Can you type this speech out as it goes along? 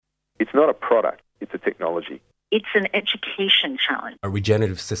It's not a product, it's a technology. It's an education challenge. A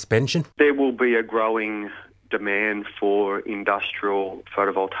regenerative suspension. There will be a growing demand for industrial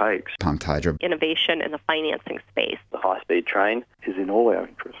photovoltaics. Pumped hydro. Innovation in the financing space. The high-speed train is in all our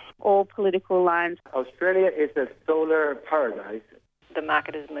interests. All political lines. Australia is a solar paradise. The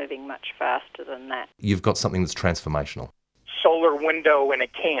market is moving much faster than that. You've got something that's transformational. Solar window in a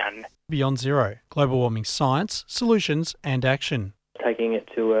can. Beyond Zero, global warming science, solutions and action. Taking it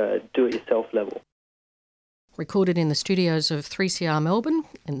to a do-it-yourself level. Recorded in the studios of 3CR Melbourne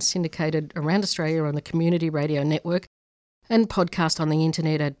and syndicated around Australia on the Community Radio Network and podcast on the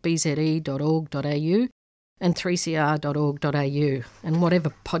internet at bze.org.au and 3cr.org.au and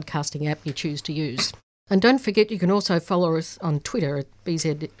whatever podcasting app you choose to use. And don't forget you can also follow us on Twitter at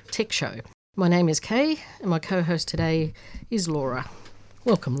BZ Tech Show. My name is Kay and my co-host today is Laura.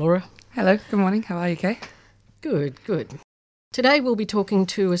 Welcome, Laura. Hello, good morning. How are you, Kay? Good. Today we'll be talking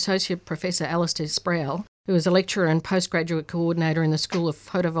to Associate Professor Alistair Sproul, who is a lecturer and postgraduate coordinator in the School of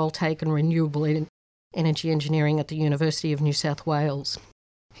Photovoltaic and Renewable Energy Engineering at the University of New South Wales.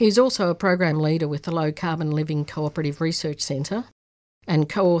 He is also a program leader with the Low Carbon Living Cooperative Research Centre and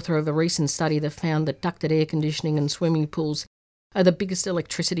co-author of a recent study that found that ducted air conditioning and swimming pools are the biggest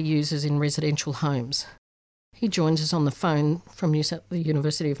electricity users in residential homes. He joins us on the phone from the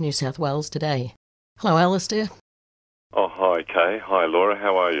University of New South Wales today. Hello, Alistair. Oh, hi, Kay. Hi, Laura.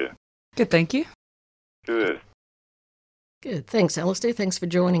 How are you? Good, thank you. Good. Thanks, Alistair. Thanks for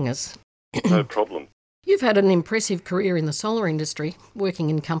joining us. No problem. You've had an impressive career in the solar industry, working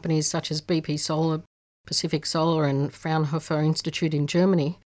in companies such as BP Solar, Pacific Solar and Fraunhofer Institute in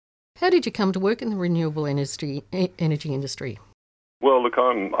Germany. How did you come to work in the renewable energy industry? Well, look,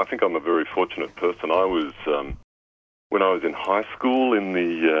 I think I'm a very fortunate person. I was, when I was in high school in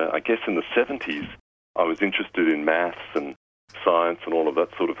the 70s, I was interested in maths and science and all of that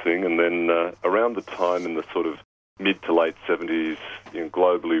sort of thing. And then around the time in the sort of mid to late 70s,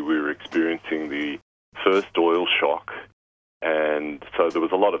 globally we were experiencing the first oil shock. And so there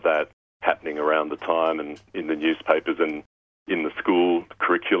was a lot of that happening around the time and in the newspapers and in the school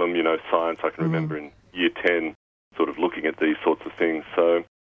curriculum, science. I can remember in year 10 sort of looking at these sorts of things. So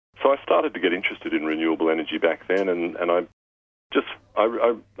I started to get interested in renewable energy back then, and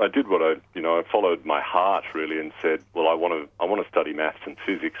I did what I followed my heart really and said, well, I want to study maths and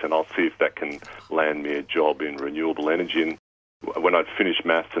physics, and I'll see if that can land me a job in renewable energy. And when I'd finished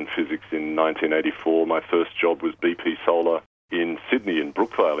maths and physics in 1984, my first job was BP Solar in Sydney, in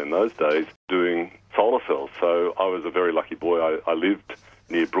Brookvale in those days, doing solar cells. So I was a very lucky boy. I lived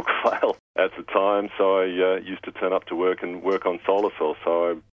near Brookvale at the time, so I used to turn up to work and work on solar cells.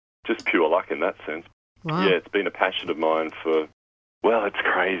 So just pure luck in that sense. Wow. Yeah, it's been a passion of mine for, well, it's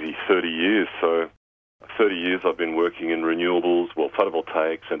crazy, 30 years. So 30 years I've been working in renewables,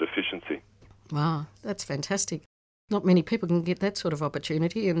 photovoltaics and efficiency. Wow, that's fantastic. Not many people can get that sort of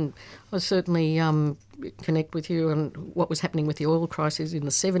opportunity, and I certainly connect with you on what was happening with the oil crisis in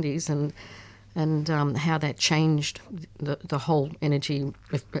the 70s and how that changed the whole energy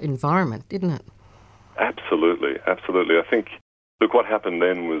environment, didn't it? Absolutely. I think, look, what happened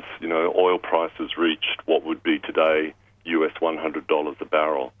then was, oil prices reached what would be today US $100 a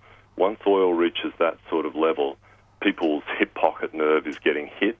barrel. Once oil reaches that sort of level, people's hip pocket nerve is getting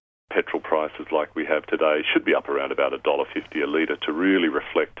hit. Petrol prices like we have today should be up around about $1.50 a litre to really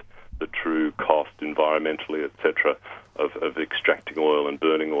reflect the true cost environmentally, etc., of extracting oil and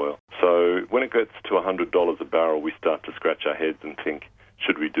burning oil. So when it gets to $100 a barrel, we start to scratch our heads and think,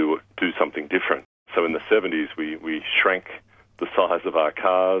 should we do something different? So in the 70s, we shrank the size of our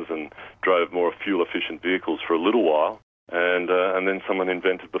cars and drove more fuel-efficient vehicles for a little while, and then someone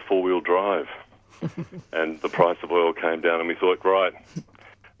invented the four-wheel drive. And the price of oil came down, and we thought, right,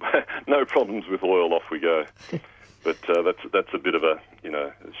 no problems with oil, off we go. But that's a bit of a,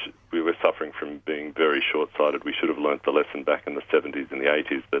 we were suffering from being very short-sighted. We should have learnt the lesson back in the 70s and the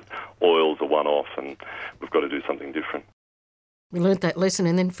 80s that oil's a one-off and we've got to do something different. We learnt that lesson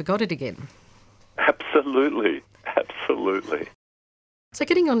and then forgot it again. Absolutely. So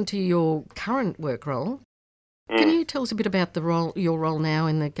getting on to your current work role, can you tell us a bit about your role now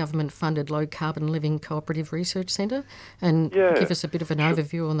in the government-funded Low Carbon Living Cooperative Research Centre and give us a bit of an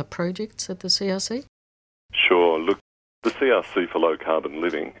overview on the projects at the CRC? Sure. Look, the CRC for Low Carbon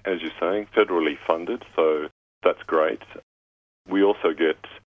Living, as you're saying, federally funded, so that's great. We also get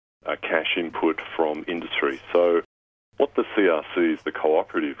cash input from industry. So what the CRCs, the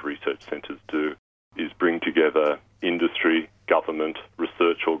Cooperative Research Centres, do is bring together industry, government,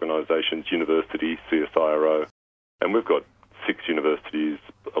 research organisations, universities, CSIRO, and we've got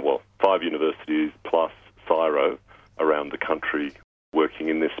 5 universities plus CSIRO around the country working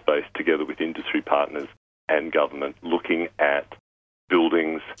in this space together with industry partners and government, looking at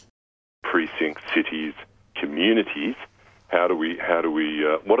buildings, precincts, cities, communities.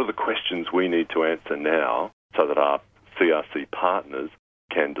 What are the questions we need to answer now so that our CRC partners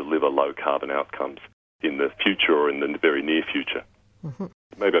can deliver low carbon outcomes in the future or in the very near future? Mm-hmm.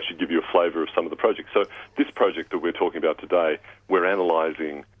 Maybe I should give you a flavour of some of the projects. So this project that we're talking about today, we're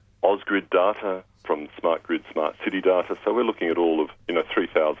analysing Ausgrid data from Smart Grid, Smart City data. So we're looking at all of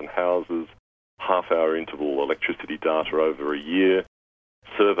 3,000 houses, half-hour interval electricity data over a year,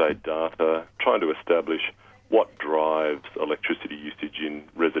 surveyed data, trying to establish what drives electricity usage in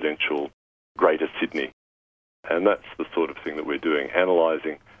residential Greater Sydney. And that's the sort of thing that we're doing,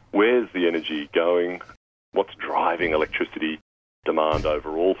 analysing where's the energy going, what's driving electricity demand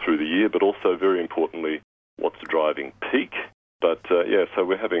overall through the year, but also, very importantly, what's driving peak. But, so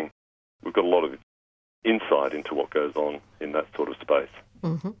we've got a lot of insight into what goes on in that sort of space.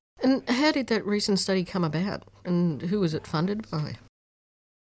 Mm-hmm. And how did that recent study come about, and who was it funded by?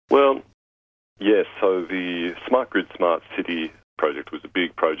 Well, yes, so the Smart Grid, Smart City project was a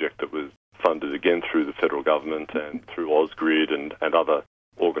big project that was funded again through the federal government and through Ausgrid and other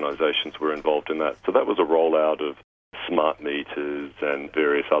organisations were involved in that. So that was a rollout of smart meters and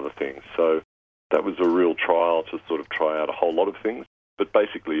various other things. So that was a real trial to sort of try out a whole lot of things, but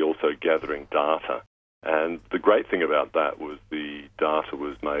basically also gathering data. And the great thing about that was the data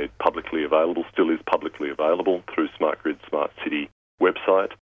was made publicly available, still is publicly available through Smart Grid, Smart City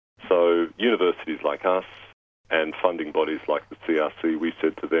website. So universities like us and funding bodies like the CRC, we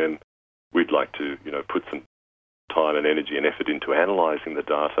said to them, we'd like to, put some time and energy and effort into analysing the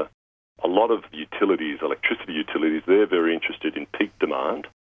data. A lot of utilities, electricity utilities, they're very interested in peak demand,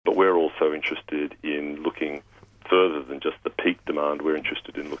 but we're also interested in looking further than just the peak demand. We're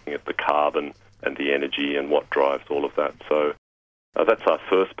interested in looking at the carbon and the energy and what drives all of that. So that's our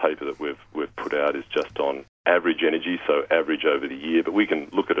first paper that we've put out, is just on average energy, so average over the year, but we can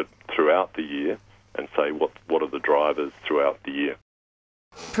look at it throughout the year and say what are the drivers throughout the year.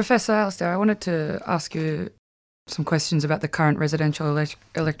 Professor Alistair, I wanted to ask you some questions about the current residential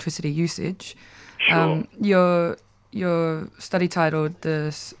electricity usage. Sure. Your study titled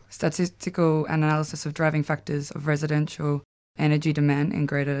The Statistical Analysis of Driving Factors of Residential Energy Demand in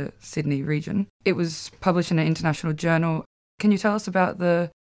Greater Sydney Region. It was published in an international journal. Can you tell us about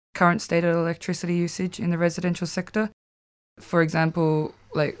the current state of electricity usage in the residential sector? For example,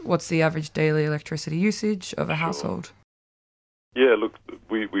 what's the average daily electricity usage of a household? Yeah, look,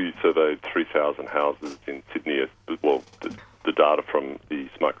 we surveyed 3,000 houses in Sydney, the data from the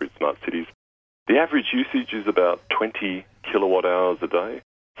Smart Grid Smart Cities. The average usage is about 20 kilowatt hours a day,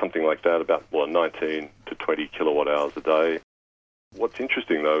 something like that, about 19 to 20 kilowatt hours a day. What's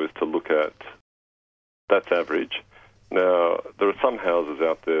interesting, though, is to look at that's average. Now, there are some houses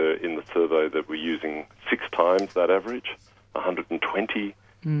out there in the survey that were using 6 times that average, 120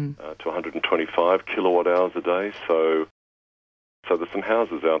 to 125 kilowatt hours a day. So there's some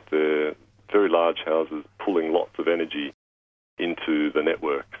houses out there, very large houses, pulling lots of energy into the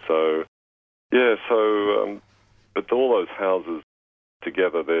network. But all those houses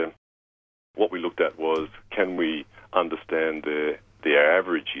together, what we looked at was, can we understand their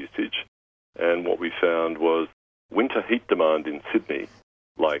average usage? And what we found was winter heat demand in Sydney,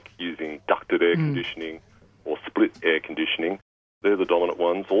 like using ducted air conditioning or split air conditioning, they're the dominant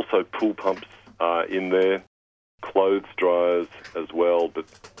ones. Also, pool pumps are in there. Clothes dryers as well, but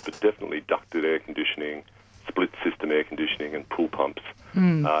definitely ducted air conditioning, split system air conditioning and pool pumps,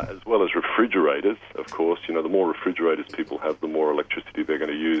 as well as refrigerators, of course. The more refrigerators people have, the more electricity they're going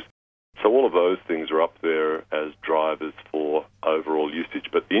to use. So all of those things are up there as drivers for overall usage.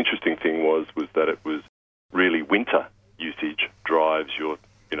 But the interesting thing was that it was really winter usage drives your,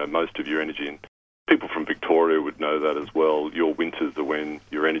 most of your energy. And people from Victoria would know that as well. Your winters are when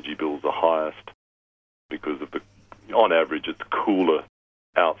your energy bills are highest, because on average, it's cooler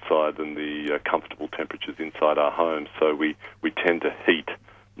outside than the comfortable temperatures inside our homes. So we tend to heat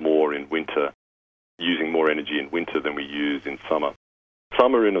more in winter, using more energy in winter than we use in summer.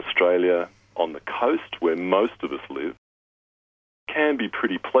 Summer in Australia, on the coast where most of us live, can be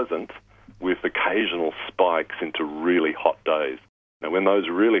pretty pleasant, with occasional spikes into really hot days. Now, when those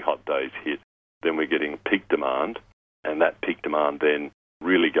really hot days hit, then we're getting peak demand, and that peak demand then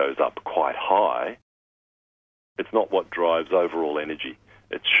really goes up quite high. It's not what drives overall energy.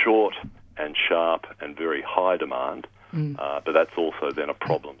 It's short and sharp and very high demand, but that's also then a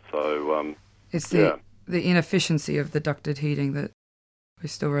problem. So it's the inefficiency of the ducted heating that we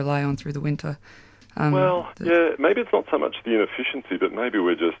still rely on through the winter. Maybe it's not so much the inefficiency, but maybe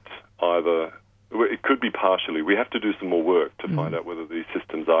we're just either Well, it could be partially. We have to do some more work to find out whether these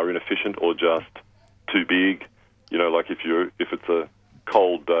systems are inefficient or just too big. You know, like if it's a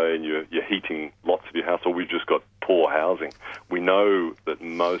cold day and you're heating lots of your house, or we've just got poor housing. We know that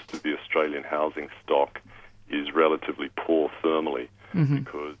most of the Australian housing stock is relatively poor thermally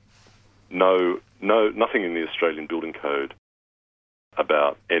because nothing in the Australian Building Code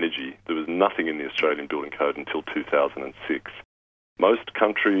about energy. There was nothing in the Australian Building Code until 2006. Most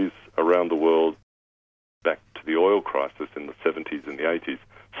countries around the world, back to the oil crisis in the 70s and the 80s,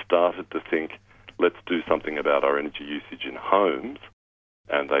 started to think, let's do something about our energy usage in homes,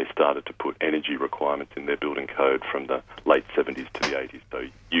 and they started to put energy requirements in their building code from the late 70s to the 80s. So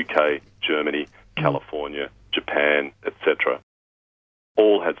UK, Germany, California, Japan, etc.,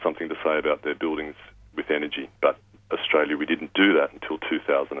 all had something to say about their buildings with energy. But Australia, we didn't do that until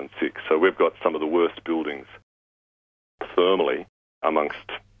 2006. So we've got some of the worst buildings thermally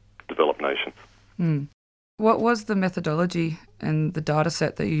amongst developed nations. What was the methodology and the data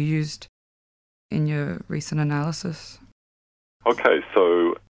set that you used in your recent analysis? Okay,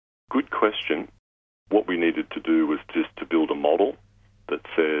 so good question. What we needed to do was just to build a model that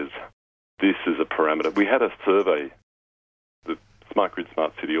says this is a parameter. We had a survey. The Smart Grid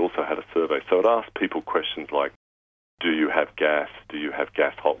Smart City also had a survey. So it asked people questions like, do you have gas? Do you have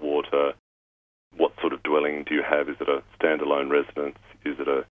gas hot water? What sort of dwelling do you have? Is it a standalone residence? Is it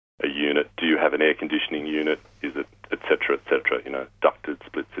a unit? Do you have an air conditioning unit? Is it et cetera, ducted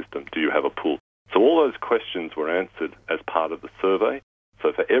split system? Do you have a pool? So all those questions were answered as part of the survey.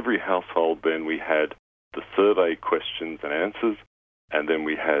 So for every household then we had the survey questions and answers, and then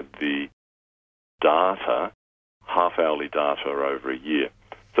we had the data, half-hourly data over a year.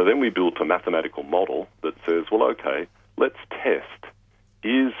 So then we built a mathematical model that says, well, okay, let's test.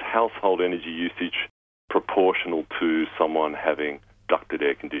 Is household energy usage proportional to someone having ducted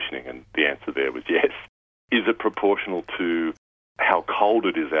air conditioning? And the answer there was yes. Is it proportional to how cold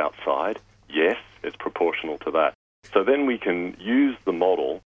it is outside? Yes, it's proportional to that. So then we can use the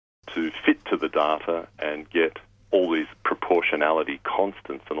model to fit to the data and get all these proportionality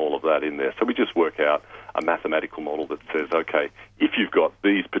constants and all of that in there. So we just work out a mathematical model that says, okay, if you've got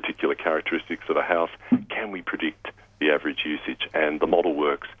these particular characteristics of a house, can we predict the average usage? And the model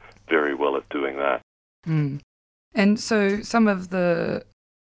works very well at doing that. And so some of the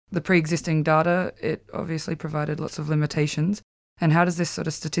pre-existing data, it obviously provided lots of limitations. And how does this sort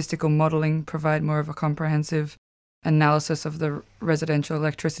of statistical modelling provide more of a comprehensive analysis of the residential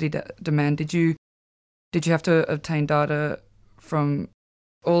electricity demand? Did you have to obtain data from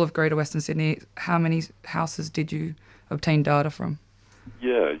all of Greater Western Sydney? How many houses did you obtain data from?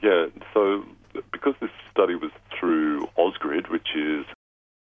 Yeah. So because this study was through Ausgrid, which is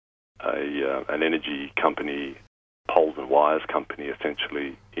an energy company, poles and wires company,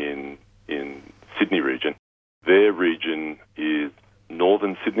 essentially in Sydney region. Their region is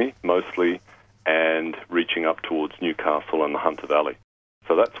northern Sydney mostly, and reaching up towards Newcastle and the Hunter Valley.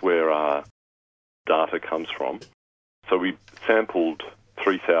 So that's where our data comes from. So we sampled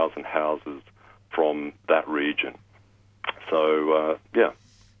 3,000 houses from that region. So,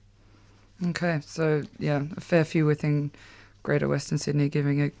 Okay, so, a fair few within Greater Western Sydney,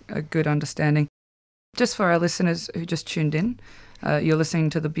 giving a good understanding. Just for our listeners who just tuned in, you're listening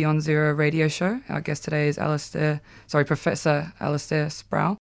to the Beyond Zero radio show. Our guest today is Professor Alastair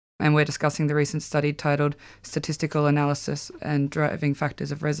Sproul, and we're discussing the recent study titled Statistical Analysis and Driving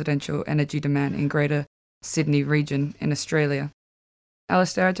Factors of Residential Energy Demand in Greater Sydney Region in Australia.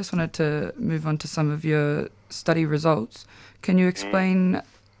 Alastair, I just wanted to move on to some of your study results. Can you explain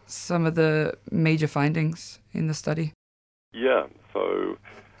some of the major findings in the study? Yeah, so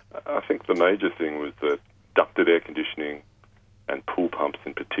I think the major thing was that ducted air conditioning and pool pumps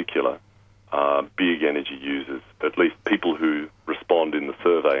in particular are big energy users. At least people who respond in the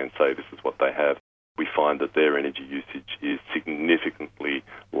survey and say this is what they have, we find that their energy usage is significantly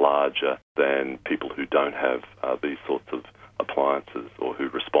larger than people who don't have these sorts of appliances or who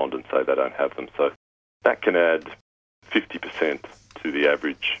respond and say they don't have them. So that can add 50% to the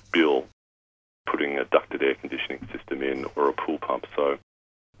average bill putting a ducted air conditioning system in or a pool pump. So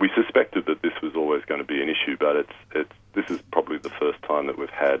we suspected that this was always going to be an issue, but this is probably the first time that we've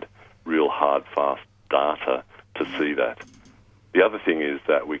had real hard, fast data to see that. The other thing is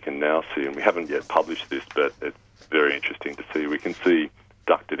that we can now see, and we haven't yet published this, but it's very interesting to see, we can see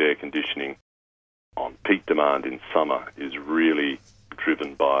ducted air conditioning on peak demand in summer is really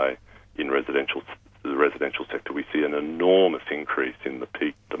driven by, in the residential sector, we see an enormous increase in the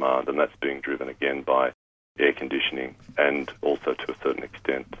peak demand, and that's being driven again by air conditioning and also to a certain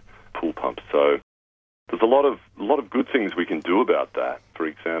extent pool pumps. So there's a lot of good things we can do about that. For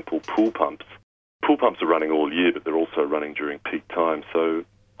example, pool pumps pool pumps are running all year, but they're also running during peak time. So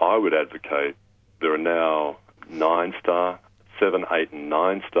I would advocate there are now 9-star, 7, 8 and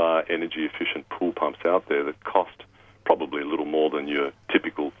 9-star energy efficient pool pumps out there that cost probably a little more than your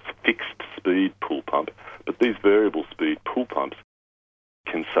typical fixed speed pool pump. But these variable speed pool pumps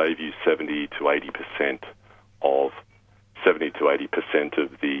can save you 70 to 80% of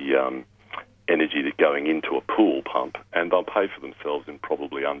the energy that's going into a pool pump, and they'll pay for themselves in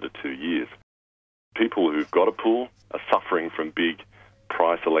probably under 2 years. People who've got a pool are suffering from big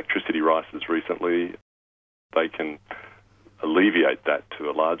price electricity rises recently. They can alleviate that to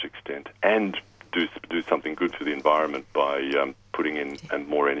a large extent and do something good for the environment by putting in a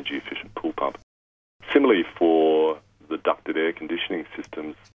more energy efficient pool pump. Similarly, for the ducted air conditioning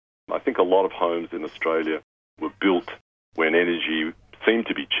systems, I think a lot of homes in Australia were built when energy seemed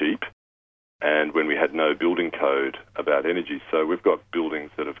to be cheap and when we had no building code about energy. So we've got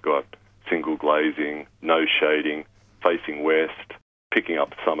buildings that have got single glazing, no shading, facing west, picking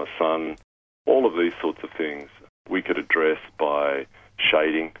up summer sun, all of these sorts of things we could address by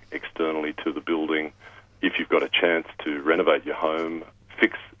shading externally to the building. If you've got a chance to renovate your home,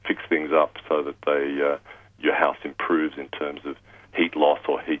 fix things up so that your house improves in terms of heat loss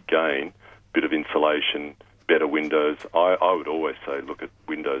or heat gain, bit of insulation, better windows. I would always say look at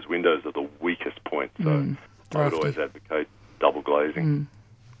windows. Windows are the weakest point, so I would always advocate double glazing.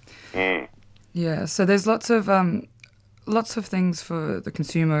 Yeah, so there's lots of things for the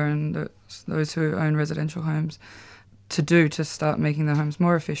consumer and those who own residential homes to do to start making their homes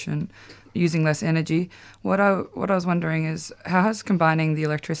more efficient, using less energy. What I was wondering is, how has combining the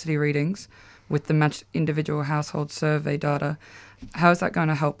electricity readings with the matched individual household survey data, how is that going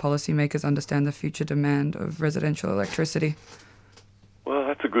to help policymakers understand the future demand of residential electricity? Well,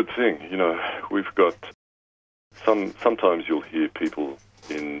 that's a good thing. You know, we've got sometimes you'll hear people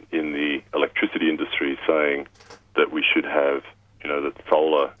in the electricity industry saying that we should have, that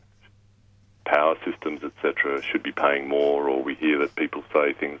solar power systems, etc., should be paying more, or we hear that people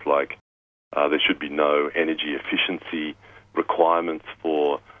say things like there should be no energy efficiency requirements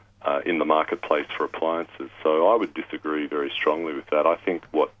for in the marketplace for appliances. So I would disagree very strongly with that. I think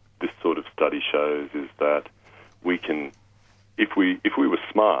what this sort of study shows is that we can, if we were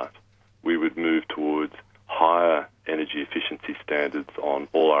smart, we would move towards higher energy efficiency standards on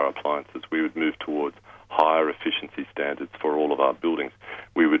all our appliances. We would move towards higher efficiency standards for all of our buildings.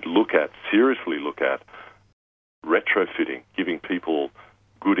 We would seriously look at retrofitting, giving people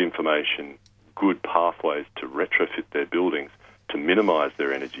good information, good pathways to retrofit their buildings to minimise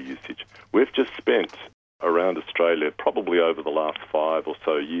their energy usage. We've just spent around Australia, probably over the last 5 or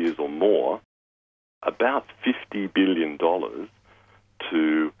so years or more, about $50 billion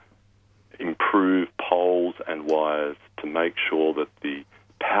to improve poles and wires to make sure that the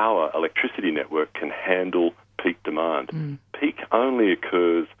electricity network can handle peak demand. Peak only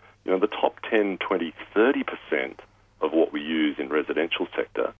occurs, the top 10, 20, 30% of what we use in residential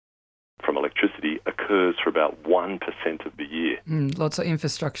sector from electricity occurs for about 1% of the year. Lots of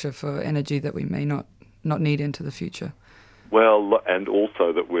infrastructure for energy that we may not need into the future. Well, and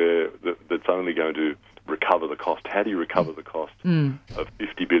also that's only going to recover the cost. How do you recover the cost of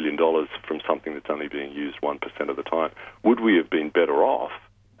 $50 billion from something that's only being used 1% of the time? Would we have been better off,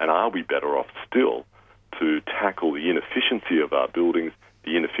 and are we better off still, to tackle the inefficiency of our buildings,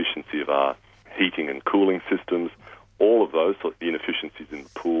 the inefficiency of our heating and cooling systems, all of those sort of inefficiencies in the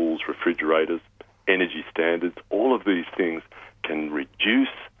pools, refrigerators, energy standards? All of these things can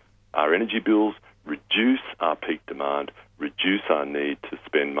reduce our energy bills, reduce our peak demand, reduce our need to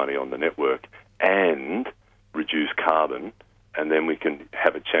spend money on the network, and reduce carbon, and then we can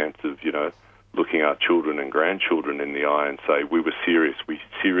have a chance of, looking our children and grandchildren in the eye and say, we were serious, we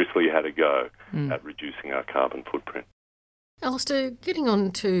seriously had a go at reducing our carbon footprint. Alistair, getting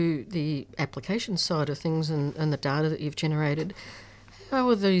on to the application side of things and the data that you've generated, how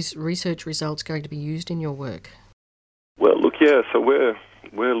are these research results going to be used in your work? Well, so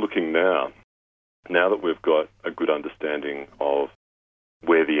we're looking now that we've got a good understanding of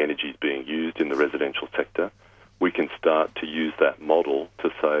where the energy is being used in the residential sector, we can start to use that model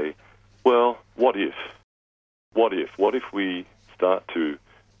to say, well, what if we start to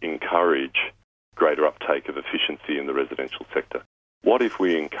encourage greater uptake of efficiency in the residential sector? What if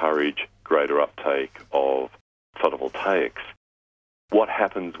we encourage greater uptake of photovoltaics? What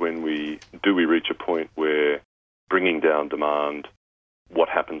happens when we reach a point where bringing down demand, what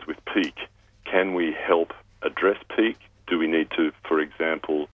happens with peak? Can we help address peak? Do we need to, for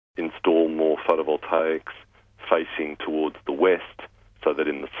example, install more photovoltaics facing towards the west so that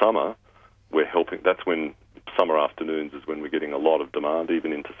in the summer we're helping? That's when summer afternoons is when we're getting a lot of demand,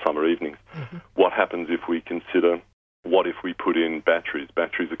 even into summer evenings. What happens if we consider, what if we put in batteries?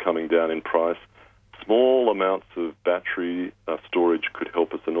 Batteries are coming down in price. Small amounts of battery storage could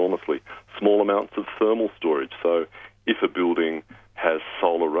help us enormously. Small amounts of thermal storage. So if a building has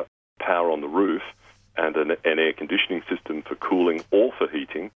solar power on the roof and an air conditioning system for cooling or for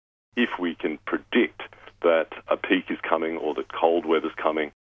heating, if we can predict that a peak is coming or that cold weather's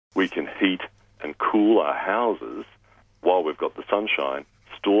coming, we can heat and cool our houses while we've got the sunshine,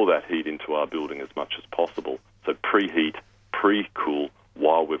 store that heat into our building as much as possible. So preheat, pre-cool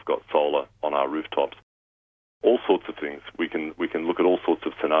while we've got solar on our rooftops. All sorts of things. We can look at all sorts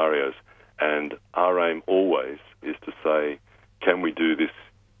of scenarios, and our aim always is to say, can we do this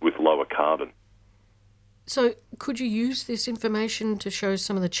with lower carbon? So could you use this information to show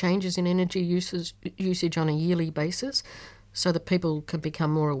some of the changes in energy usage on a yearly basis so that people can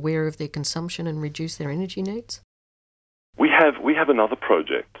become more aware of their consumption and reduce their energy needs? We have another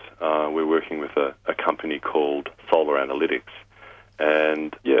project. We're working with a company called Solar Analytics.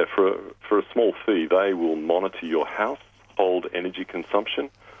 And yeah, for a small fee, they will monitor your household energy consumption.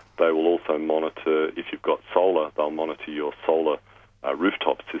 They will also monitor, if you've got solar, they'll monitor your solar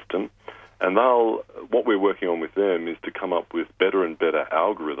rooftop system. And what we're working on with them is to come up with better and better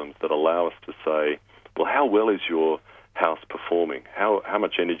algorithms that allow us to say, well, how well is your house performing? How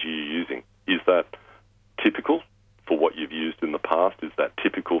much energy are you using? Is that typical for what you've used in the past? Is that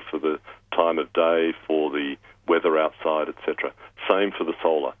typical for the time of day, for the weather outside, etc.? Same for the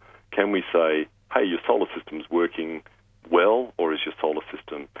solar. Can we say, hey, your solar system's working well, or is your solar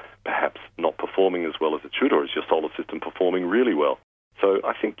system perhaps not performing as well as it should, or is your solar system performing really well? So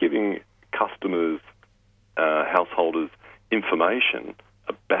I think giving customers, householders, information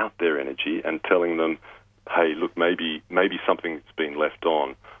about their energy and telling them, hey, look, maybe something's been left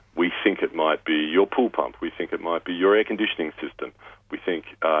on. We think it might be your pool pump. We think it might be your air conditioning system. We think,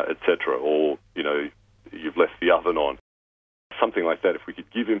 etc., or, you've left the oven on. Something like that. If we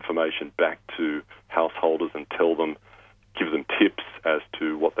could give information back to householders and give them tips as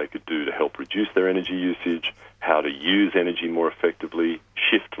to what they could do to help reduce their energy usage, how to use energy more effectively,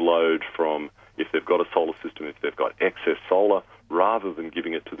 shift load from, if they've got a solar system, if they've got excess solar, rather than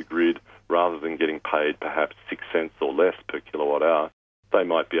giving it to the grid, rather than getting paid perhaps 6 cents or less per kilowatt hour, they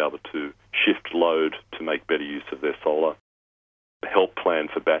might be able to shift load to make better use of their solar, help plan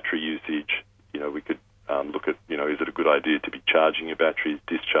for battery usage. We could look at, is it a good idea to be charging your batteries,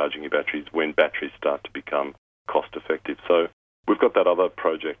 discharging your batteries when batteries start to become cost effective. So we've got that other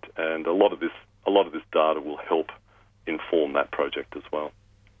project, and a lot of this data will help inform that project as well.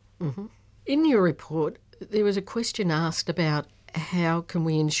 Mm-hmm. In your report, there was a question asked about how can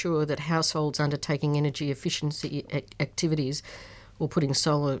we ensure that households undertaking energy efficiency activities or putting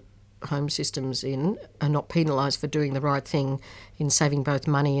solar home systems in are not penalised for doing the right thing in saving both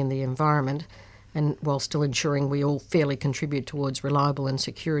money and the environment, and while still ensuring we all fairly contribute towards reliable and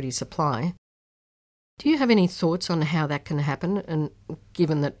security supply. Do you have any thoughts on how that can happen, and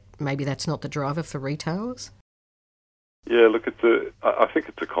given that maybe that's not the driver for retailers? Yeah, look, I think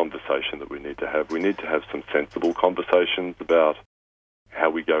it's a conversation that we need to have. We need to have some sensible conversations about how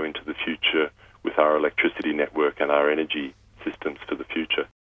we go into the future with our electricity network and our energy systems for the future.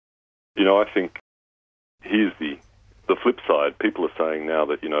 I think here's the flip side. People are saying now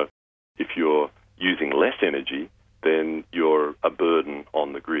that, if you're using less energy, then you're a burden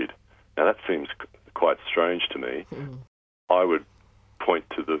on the grid. Now, that seems quite strange to me. I would point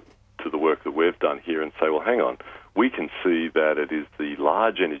to the work that we've done here and say, well, hang on, we can see that it is the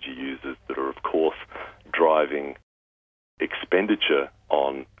large energy users that are, of course, driving expenditure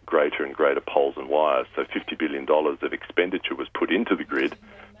on greater and greater poles and wires. So $50 billion of expenditure was put into the grid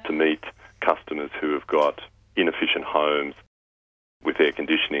to meet customers who have got inefficient homes with air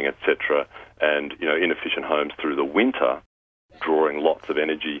conditioning, etc., and inefficient homes through the winter, drawing lots of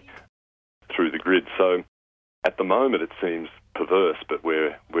energy through the grid. So at the moment it seems perverse, but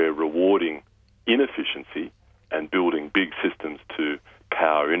we're rewarding inefficiency and building big systems to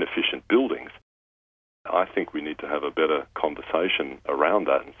power inefficient buildings. I think we need to have a better conversation around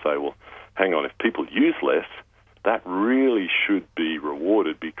that and say, well, hang on, if people use less, that really should be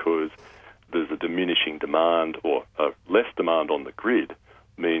rewarded because there's a diminishing demand, or less demand on the grid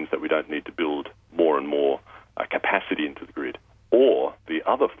means that we don't need to build more and more capacity into the grid. Or the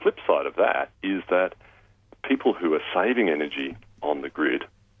other flip side of that is that people who are saving energy on the grid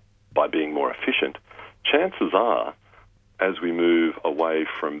by being more efficient, chances are, as we move away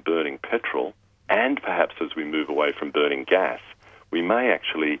from burning petrol and perhaps as we move away from burning gas, we may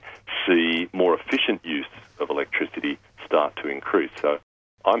actually see more efficient use of electricity start to increase. So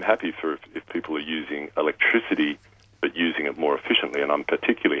I'm happy for if people are using electricity but using it more efficiently, and I'm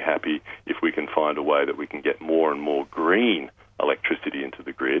particularly happy if we can find a way that we can get more and more green electricity into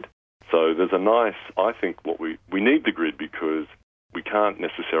the grid. So there's a nice, I think we need the grid because we can't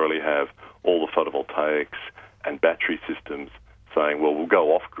necessarily have all the photovoltaics and battery systems saying, well, we'll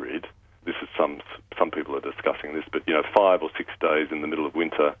go off-grid. This is some people are discussing this, but 5 or 6 days in the middle of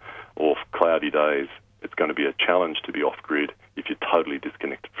winter or cloudy days, it's going to be a challenge to be off-grid if you're totally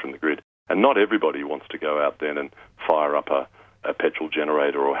disconnected from the grid. And not everybody wants to go out then and fire up a petrol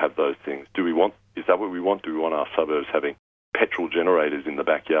generator or have those things. Is that what we want? Do we want our suburbs having petrol generators in the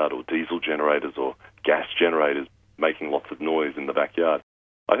backyard or diesel generators or gas generators making lots of noise in the backyard?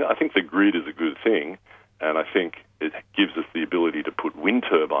 I think the grid is a good thing, and I think it gives us the ability to put wind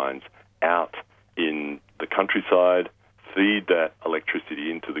turbines out in the countryside, feed that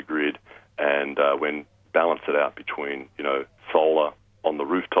electricity into the grid, and when balance it out between solar on the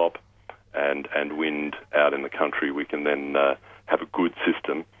rooftop and wind out in the country, we can then have a good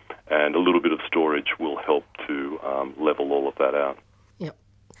system, and a little bit of storage will help to level all of that out. Yep.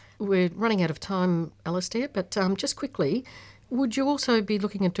 We're running out of time, Alastair, but just quickly, would you also be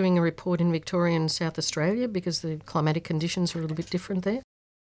looking at doing a report in Victoria and South Australia because the climatic conditions are a little bit different there?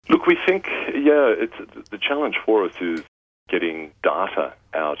 Look, we think, the challenge for us is getting data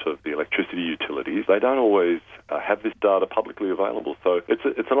out of the electricity utilities. They don't always have this data publicly available, so it's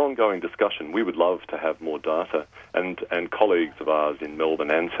an ongoing discussion. We would love to have more data, and colleagues of ours in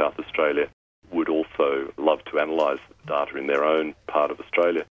Melbourne and South Australia would also love to analyse data in their own part of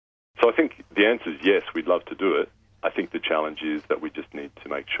Australia. So I think the answer is yes, we'd love to do it. I think the challenge is that we just need to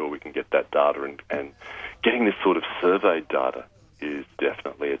make sure we can get that data, and getting this sort of surveyed data is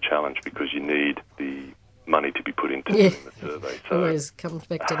definitely a challenge because you need the money to be put into the survey. So always comes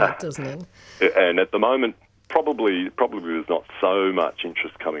back to that, doesn't it? And at the moment, probably there's not so much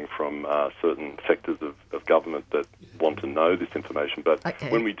interest coming from certain sectors of government that want to know this information. But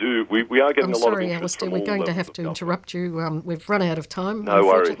when we do, we are getting a lot of interest. I'm sorry, Alastair, we're going to have to interrupt you. We've run out of time, no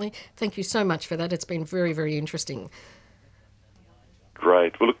unfortunately. Worries. Thank you so much for that. It's been very, very interesting.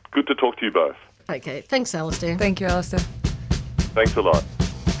 Great. Well, look, good to talk to you both. Okay. Thanks, Alastair. Thank you, Alastair. Thanks a lot.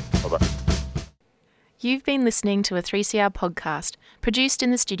 Bye-bye. You've been listening to a 3CR podcast produced in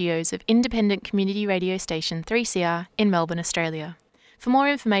the studios of independent community radio station 3CR in Melbourne, Australia. For more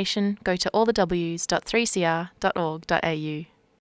information, go to allthews.3cr.org.au.